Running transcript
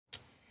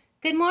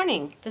Good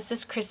morning. This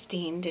is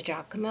Christine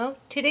DiGiacomo.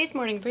 Today's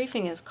morning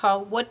briefing is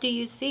called What Do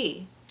You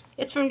See?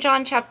 It's from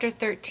John chapter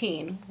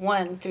 13,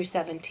 1 through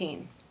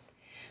 17.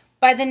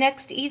 By the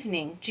next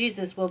evening,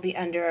 Jesus will be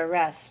under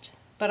arrest.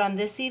 But on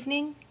this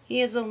evening,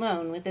 he is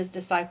alone with his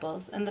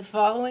disciples, and the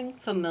following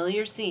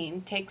familiar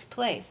scene takes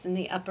place in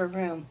the upper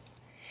room.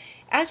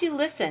 As you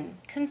listen,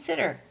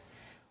 consider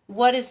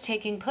what is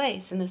taking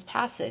place in this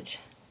passage.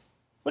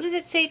 What does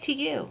it say to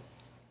you?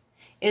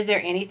 Is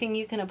there anything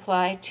you can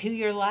apply to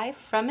your life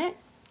from it?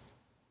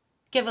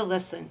 Give a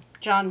listen.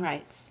 John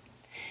writes,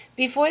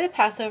 Before the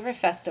Passover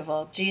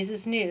festival,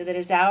 Jesus knew that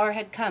his hour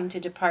had come to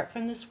depart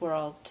from this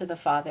world to the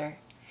Father.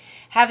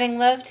 Having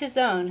loved his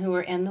own who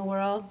were in the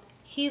world,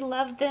 he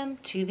loved them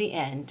to the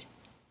end.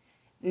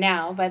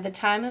 Now, by the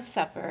time of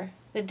supper,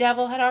 the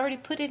devil had already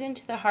put it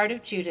into the heart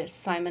of Judas,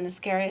 Simon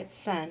Iscariot's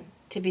son,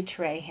 to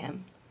betray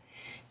him.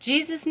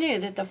 Jesus knew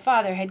that the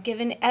Father had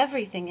given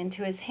everything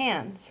into his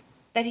hands,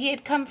 that he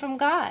had come from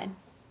God,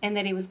 and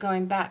that he was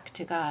going back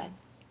to God.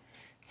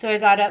 So he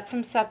got up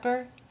from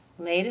supper,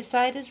 laid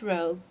aside his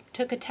robe,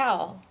 took a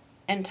towel,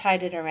 and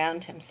tied it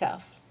around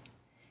himself.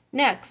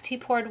 Next he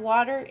poured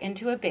water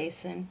into a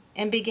basin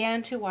and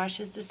began to wash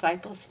his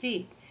disciples'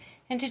 feet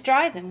and to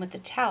dry them with the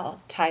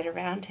towel tied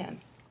around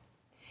him.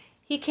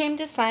 He came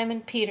to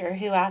Simon Peter,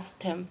 who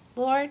asked him,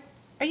 Lord,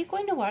 are you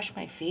going to wash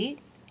my feet?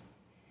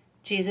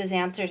 Jesus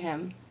answered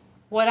him,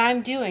 What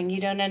I'm doing you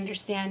don't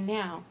understand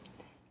now,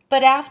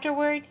 but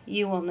afterward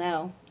you will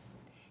know.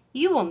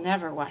 You will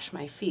never wash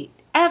my feet,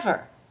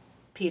 ever,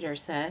 Peter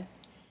said.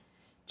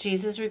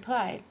 Jesus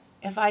replied,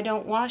 If I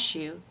don't wash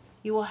you,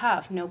 you will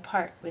have no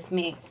part with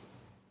me.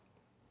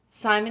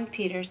 Simon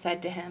Peter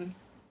said to him,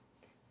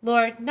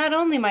 Lord, not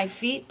only my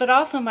feet, but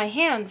also my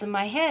hands and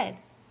my head.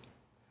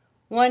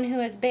 One who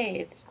has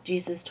bathed,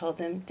 Jesus told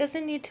him,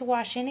 doesn't need to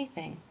wash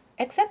anything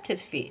except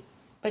his feet,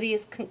 but he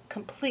is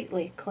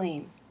completely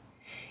clean.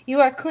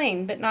 You are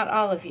clean, but not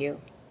all of you.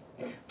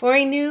 For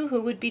he knew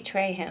who would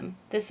betray him.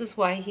 This is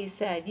why he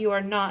said, You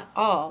are not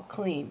all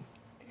clean.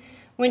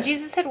 When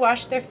Jesus had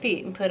washed their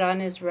feet and put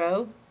on his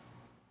robe,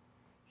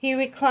 he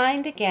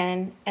reclined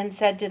again and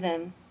said to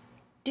them,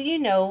 Do you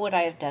know what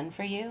I have done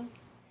for you?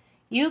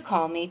 You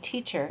call me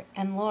teacher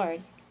and Lord.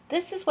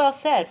 This is well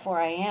said, for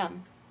I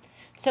am.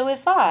 So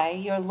if I,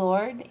 your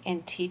Lord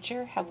and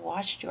teacher, have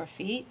washed your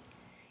feet,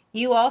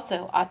 you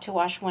also ought to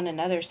wash one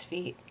another's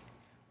feet.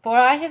 For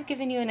I have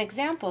given you an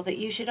example that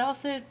you should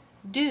also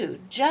do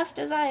just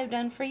as I have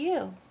done for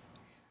you.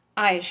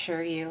 I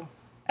assure you,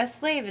 a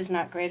slave is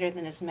not greater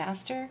than his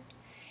master,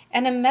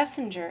 and a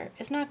messenger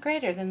is not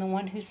greater than the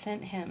one who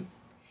sent him.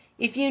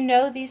 If you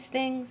know these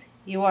things,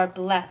 you are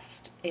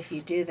blessed if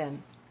you do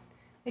them.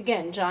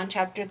 Again, John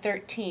chapter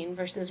 13,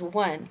 verses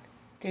 1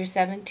 through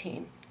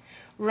 17.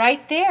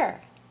 Right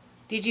there.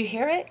 Did you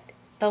hear it?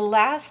 The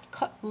last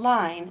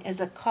line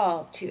is a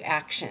call to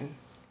action.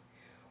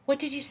 What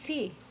did you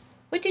see?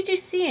 What did you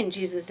see in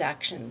Jesus'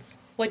 actions?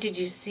 What did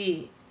you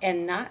see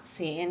and not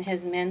see in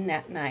his men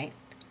that night?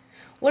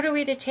 What are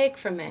we to take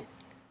from it?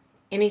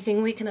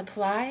 Anything we can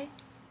apply?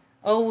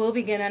 Oh, we'll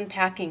begin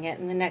unpacking it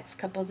in the next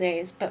couple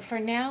days. But for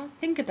now,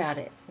 think about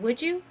it.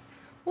 Would you?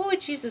 What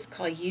would Jesus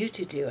call you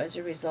to do as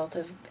a result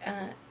of,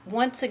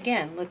 once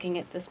again, looking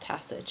at this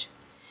passage?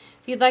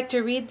 If you'd like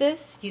to read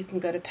this, you can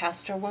go to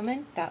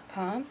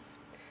pastorwoman.com,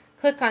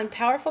 click on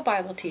Powerful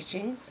Bible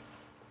Teachings,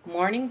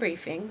 Morning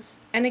Briefings,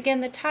 and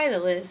again, the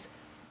title is,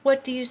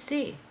 What Do You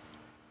See?